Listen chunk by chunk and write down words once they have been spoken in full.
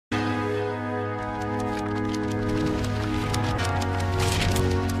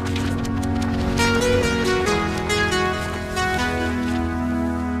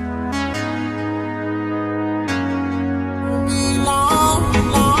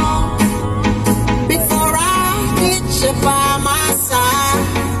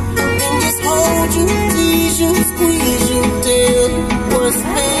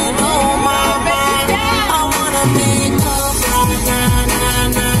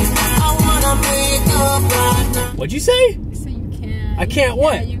What'd you say? So you can't. I can't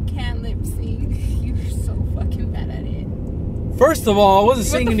what? You can't lip sync. You're so fucking bad at it. First of all, I wasn't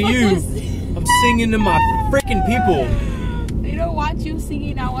singing to you. I'm singing to my freaking people. They don't want you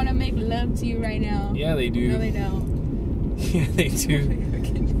singing. I want to make love to you right now. Yeah, they do. No, they don't. Yeah, they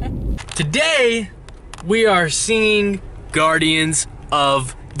do. Today, we are singing Guardians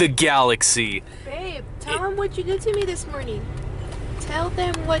of the Galaxy. Babe, tell them what you did to me this morning. Tell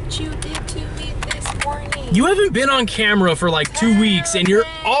them what you did to me this morning. You haven't been on camera for like 2 weeks and you're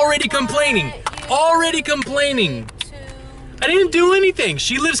already complaining. Already complaining. I didn't do anything.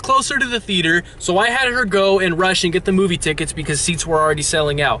 She lives closer to the theater, so I had her go and rush and get the movie tickets because seats were already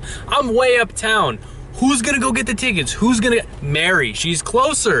selling out. I'm way uptown. Who's gonna go get the tickets? Who's gonna... Mary, she's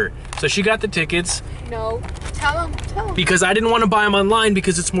closer. So she got the tickets. No, tell them. Because I didn't want to buy them online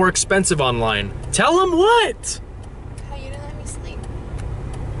because it's more expensive online. Tell them what? How you didn't let me sleep.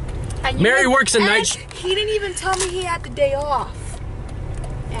 Mary works a night He didn't even tell me he had the day off.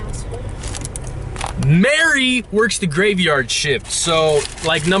 Asshole. Mary works the graveyard shift, so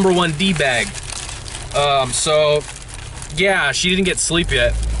like #1 D-bag. So yeah, she didn't get sleep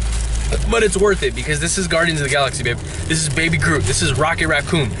yet, but it's worth it because this is Guardians of the Galaxy, babe. This is Baby Groot. This is Rocket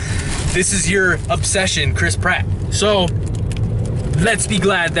Raccoon. This is your obsession, Chris Pratt. So let's be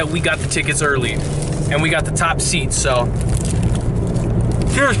glad that we got the tickets early and we got the top seats. So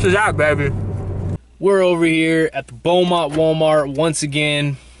cheers to that, baby. We're over here at the Beaumont Walmart once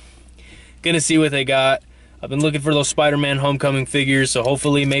again. Gonna see what they got. I've been looking for those Spider-Man Homecoming figures, so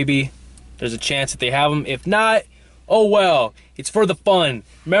hopefully maybe there's a chance that they have them. If not, oh well, it's for the fun.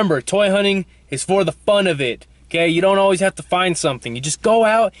 Remember, toy hunting is for the fun of it, okay? You don't always have to find something. You just go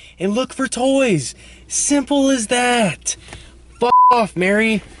out and look for toys. Simple as that. Fuck off,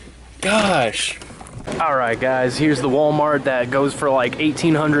 Mary. Gosh. All right, guys, here's the Walmart that goes for like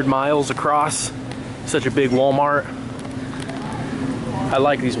 1,800 miles across. Such a big Walmart. I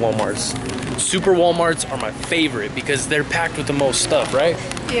like these Walmarts. Super Walmarts are my favorite because they're packed with the most stuff, right?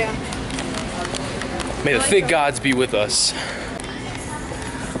 Yeah. May the thick gods be with us.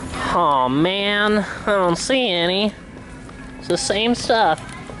 Oh man, I don't see any. It's the same stuff.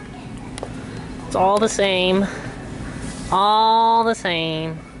 It's all the same. All the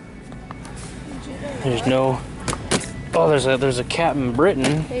same. There's no... Oh, there's a Captain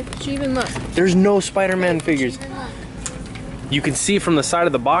Britain. Hey, but you even look. There's no Spider-Man figures. You can see from the side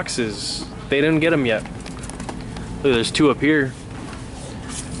of the boxes. They didn't get them yet. Look, there's 2 up here.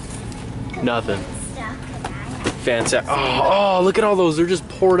 Nothing. Fantastic. Oh, look at all those. They're just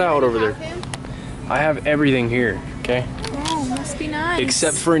poured out over there. I have everything here, okay? Oh, must be nice.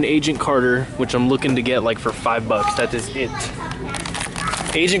 Except for an Agent Carter, which I'm looking to get like for $5. That is it.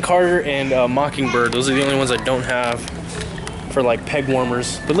 Agent Carter and Mockingbird. Those are the only ones I don't have for like peg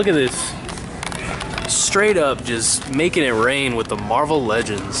warmers. But look at this. Straight up just making it rain with the Marvel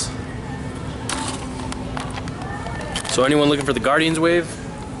Legends. So anyone looking for the Guardians wave?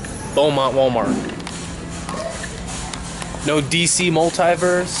 Beaumont Walmart. No DC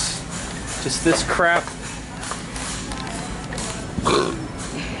multiverse. Just this crap.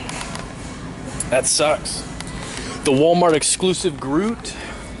 That sucks. The Walmart exclusive Groot.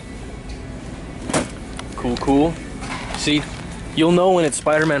 Cool. See, you'll know when it's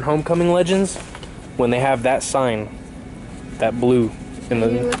Spider-Man Homecoming Legends when they have that sign, that blue. Are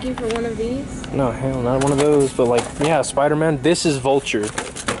you looking for one of these? No, hell, not one of those, but like, yeah, Spider-Man. This is Vulture.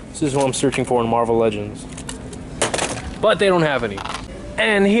 This is what I'm searching for in Marvel Legends. But they don't have any.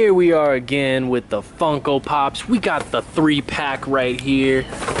 And here we are again with the Funko Pops. We got the 3-pack right here,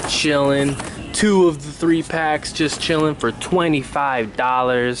 chilling. 2 of the 3 packs just chilling for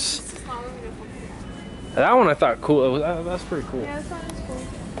 $25. That one I thought cool. That's pretty cool. Yeah, this one is cool.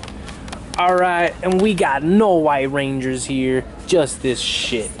 All right, and we got no White Rangers here. Just this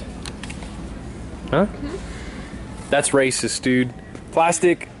shit. Huh? That's racist, dude.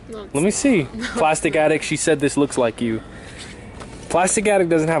 Plastic. No, Let me see. Plastic Addict, she said this looks like you. Plastic Addict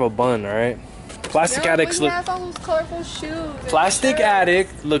doesn't have a bun, all right? Plastic Addicts look... has all those colorful shoes. Plastic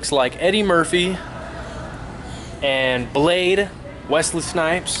Addict looks like Eddie Murphy and Blade, Wesley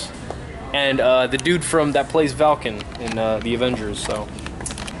Snipes, and the dude from that plays Falcon in the Avengers, so...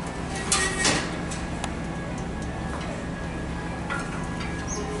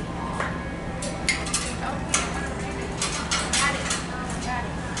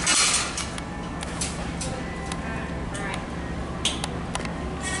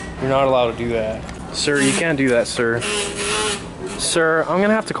 You're not allowed to do that. Sir, you can't do that, sir. Sir, I'm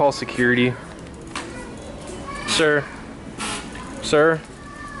gonna have to call security. Sir. Sir.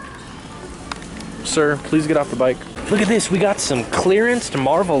 Sir, please get off the bike. Look at this, we got some clearance to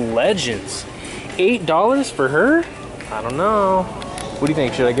Marvel Legends. $8 for her? I don't know. What do you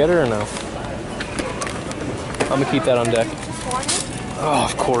think? Should I get her or no? I'm gonna keep that on deck. Oh,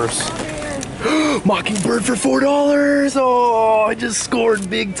 of course. Mockingbird for $4. Oh, I just scored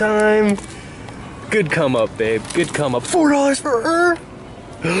big time. Good come up, babe. Good come up. $4 for her.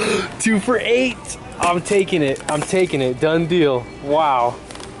 2 for $8. I'm taking it. I'm taking it. Done deal. Wow.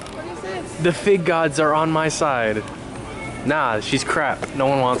 What is this? The fig gods are on my side. Nah, she's crap. No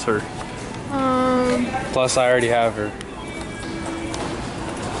one wants her. Plus, I already have her.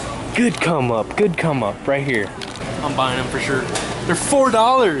 Good come up. Good come up. Right here. I'm buying them for sure. They're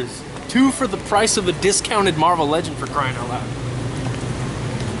 $4. 2 for the price of a discounted Marvel Legend, for crying out loud.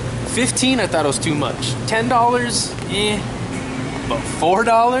 $15, I thought it was too much. $10, eh. But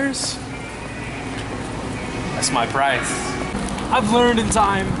 $4? That's my price. I've learned in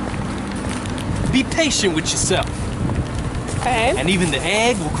time, be patient with yourself. Okay. And even the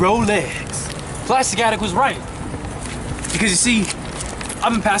egg will grow legs. Plastic Addict was right. Because you see,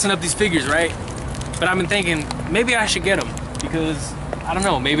 I've been passing up these figures, right? But I've been thinking, maybe I should get them. Because, I don't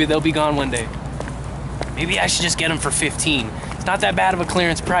know, maybe they'll be gone one day. Maybe I should just get them for $15. It's not that bad of a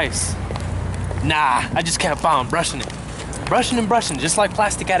clearance price. Nah, I just kept on brushing it. Brushing and brushing, just like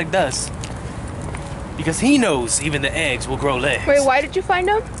Plastic Addict does. Because he knows even the eggs will grow legs. Wait, why did you find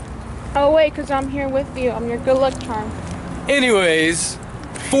them? Oh wait, because I'm here with you. I'm your good luck charm. Anyways,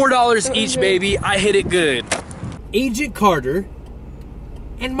 $4 each, baby. I hit it good. Agent Carter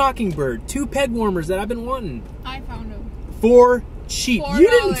and Mockingbird, 2 peg warmers that I've been wanting. I found them. For cheap. $4. You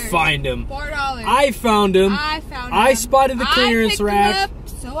didn't find them. $4. I found them. I found them. I spotted the clearance rack. Them up,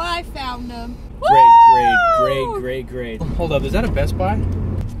 so I found them. Great. Hold up, is that a Best Buy?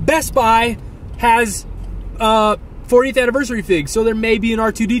 Best Buy has 40th anniversary fig, so there may be an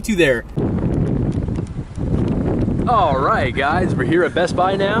R2-D2 there. All right, guys, we're here at Best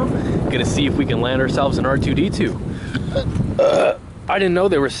Buy now. Gonna see if we can land ourselves an R2-D2. I didn't know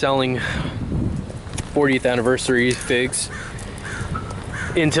they were selling 40th anniversary figs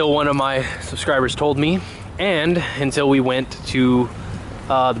until one of my subscribers told me, and until we went to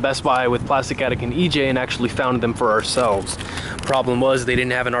the Best Buy with Plastic Addict and EJ and actually found them for ourselves. Problem was they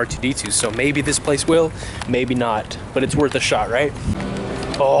didn't have an R2-D2, so maybe this place will, maybe not, but it's worth a shot, right?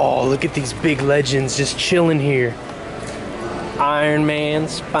 Oh, look at these big legends just chilling here. Iron Man,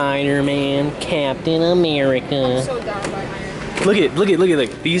 Spider-Man, Captain America. I'm so down by Iron. Look at.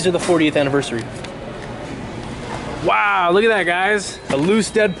 These are the 40th anniversary. Wow, look at that, guys. A loose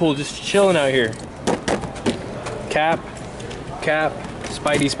Deadpool just chilling out here. Cap,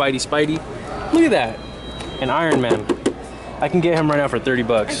 Spidey. Look at that. And Iron Man. I can get him right now for 30 I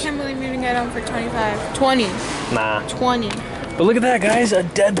bucks. can't believe you didn't get them for 25. 20. Nah. 20. But look at that, guys. A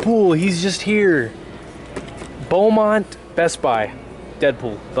Deadpool. He's just here. Beaumont, Best Buy.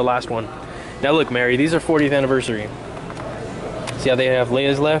 Deadpool, the last one. Now look, Mary, these are 40th anniversary. See how they have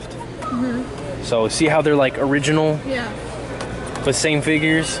Leia's left? Mm-hmm. So see how they're like original? Yeah. But same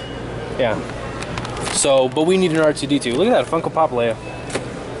figures? Yeah. So, but we need an R2-D2. Look at that, Funko Pop Leia.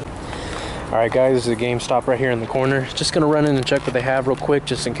 Alright guys, this is a GameStop right here in the corner. Just gonna run in and check what they have real quick,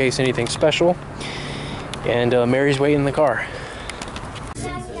 just in case anything special. And Mary's waiting in the car.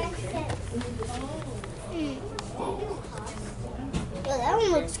 Yo, that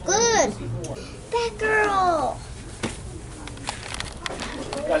one looks good. Batgirl.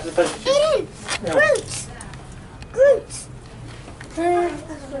 Aiden, Groot.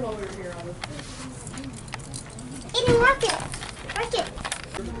 Aiden, Rocket.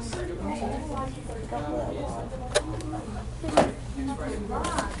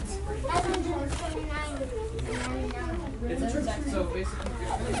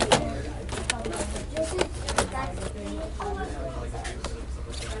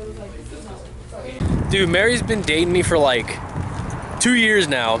 Dude, Mary's been dating me for like 2 years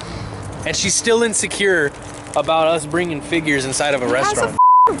now, and she's still insecure about us bringing figures inside of a restaurant.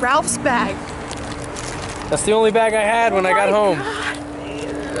 That's a Ralph's bag. That's the only bag I had when I got home.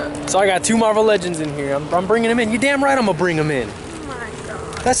 So I got 2 Marvel Legends in here. I'm bringing them in. You damn right I'm gonna bring them in. Oh my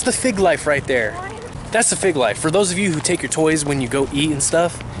god. That's the fig life right there. That's the fig life. For those of you who take your toys when you go eat and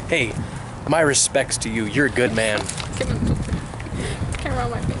stuff, hey, my respects to you. You're a good man. Camera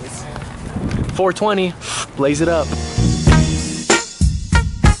on my face. 420, blaze it up.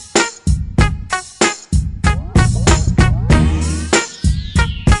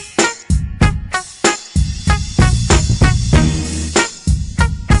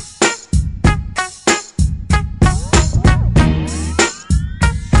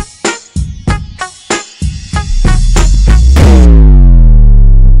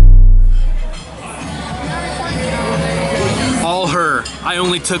 I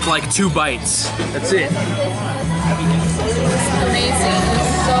only took like 2 bites. That's it. Amazing.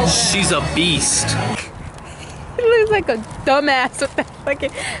 So She's a beast. it looks like a dumbass with that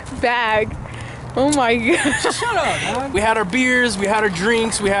fucking bag. Oh my god. Shut up, man. We had our beers, we had our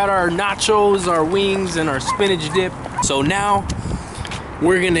drinks, we had our nachos, our wings, and our spinach dip. So now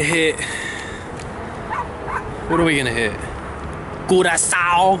we're gonna hit. What are we gonna hit?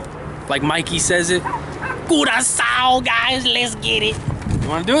 Curacao, like Mikey says it. Curacao, guys, let's get it. You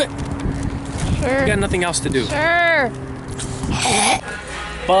wanna do it? Sure. We got nothing else to do. Sure.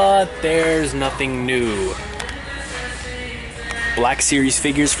 But there's nothing new. Black Series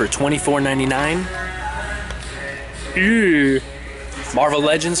figures for $24.99. Ew. Marvel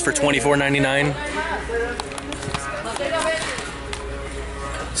Legends for $24.99.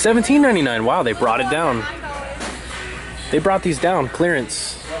 $17.99. Wow, they brought it down. They brought these down,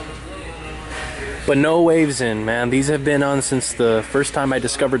 clearance. But no waves in, man. These have been on since the first time I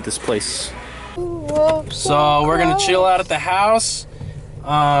discovered this place. So we're gonna chill out at the house.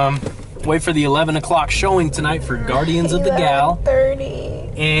 Wait for the 11 o'clock showing tonight for Guardians of the Gal.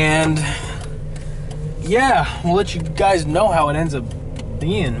 11:30. And yeah, we'll let you guys know how it ends up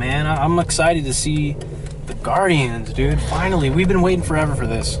being, man. I'm excited to see the Guardians, dude. Finally, we've been waiting forever for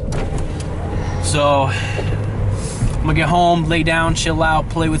this. So I'm gonna get home, lay down, chill out,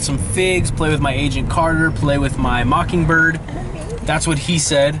 play with some figs, play with my Agent Carter, play with my Mockingbird. That's what he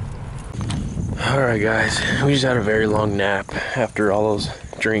said. All right, guys, we just had a very long nap after all those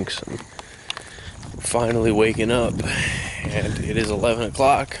drinks. Finally waking up, and it is 11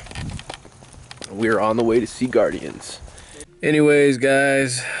 o'clock. We're on the way to see Guardians. Anyways,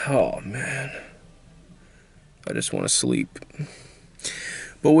 guys, oh man, I just want to sleep.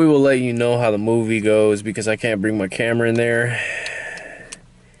 But we will let you know how the movie goes because I can't bring my camera in there.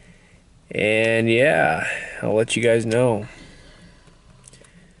 And yeah, I'll let you guys know.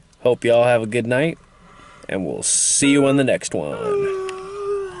 Hope y'all have a good night, and we'll see you on the next one.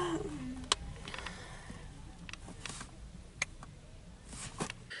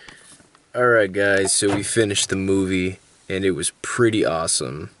 Alright guys, so we finished the movie and it was pretty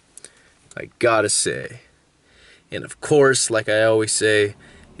awesome, I gotta say. And of course, like I always say,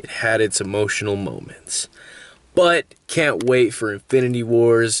 it had its emotional moments. But can't wait for Infinity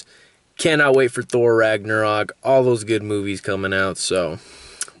Wars, cannot wait for Thor Ragnarok, all those good movies coming out, so.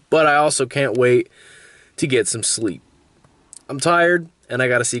 But I also can't wait to get some sleep. I'm tired and I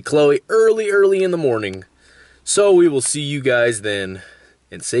gotta see Chloe early in the morning. So we will see you guys then.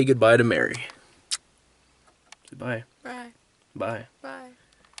 And say goodbye to Mary. Goodbye. Bye. Bye. Bye.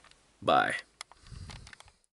 Bye.